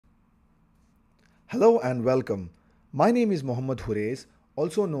Hello and welcome. My name is Mohammad Hurez,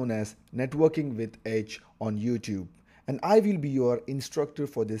 also known as Networking with Edge on YouTube, and I will be your instructor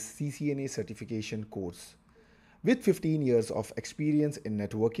for this CCNA certification course. With 15 years of experience in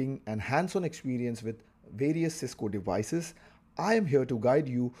networking and hands-on experience with various Cisco devices, I am here to guide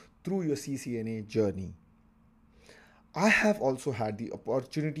you through your CCNA journey. I have also had the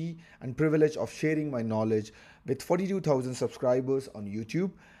opportunity and privilege of sharing my knowledge with 42,000 subscribers on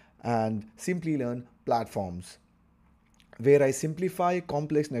YouTube and Simply Learn platforms, where I simplify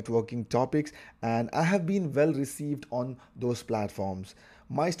complex networking topics, and I have been well received on those platforms.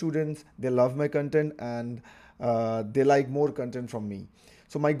 My students, they love my content, and they like more content from me.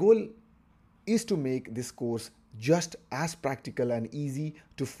 So my goal is to make this course just as practical and easy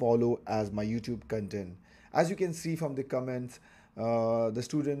to follow as my YouTube content. As you can see from the comments, the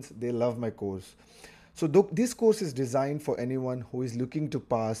students, they love my course. So this course is designed for anyone who is looking to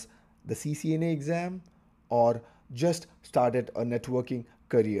pass the CCNA exam, or just started a networking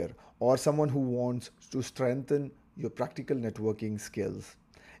career, or someone who wants to strengthen your practical networking skills.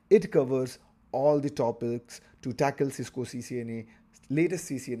 It covers all the topics to tackle Cisco CCNA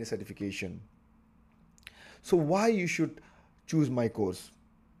latest CCNA certification. So why you should choose my course?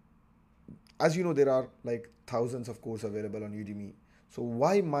 As you know, there are like thousands of courses available on Udemy. So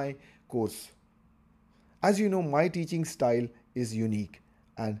why my course? As you know, my teaching style is unique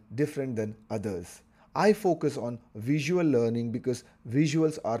and different than others. I focus on visual learning because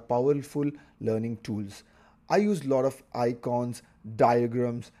visuals are powerful learning tools. I use a lot of icons,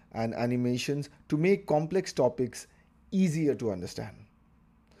 diagrams, and animations to make complex topics easier to understand.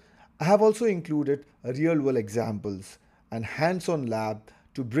 I have also included real world examples and hands on lab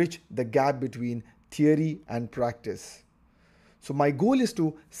to bridge the gap between theory and practice. So, my goal is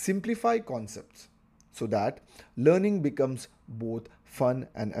to simplify concepts so that learning becomes both fun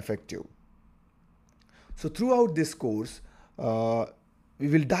and effective. So, throughout this course, we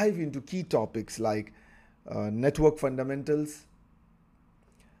will dive into key topics like network fundamentals,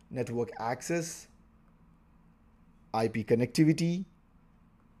 network access, IP connectivity,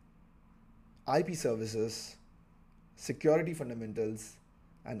 IP services, security fundamentals,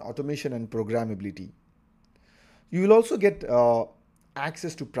 and automation and programmability. You will also get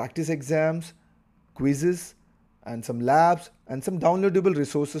access to practice exams, quizzes, and some labs, and some downloadable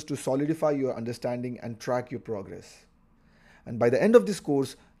resources to solidify your understanding and track your progress. And by the end of this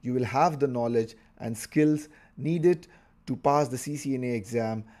course, you will have the knowledge and skills needed to pass the CCNA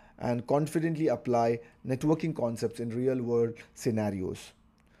exam and confidently apply networking concepts in real world scenarios.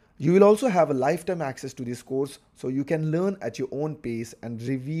 You will also have a lifetime access to this course, so you can learn at your own pace and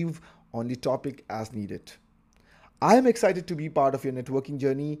review on the topic as needed. I am excited to be part of your networking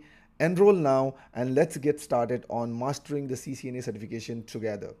journey. Enroll now and let's get started on mastering the CCNA certification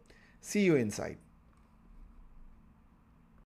together. See you inside.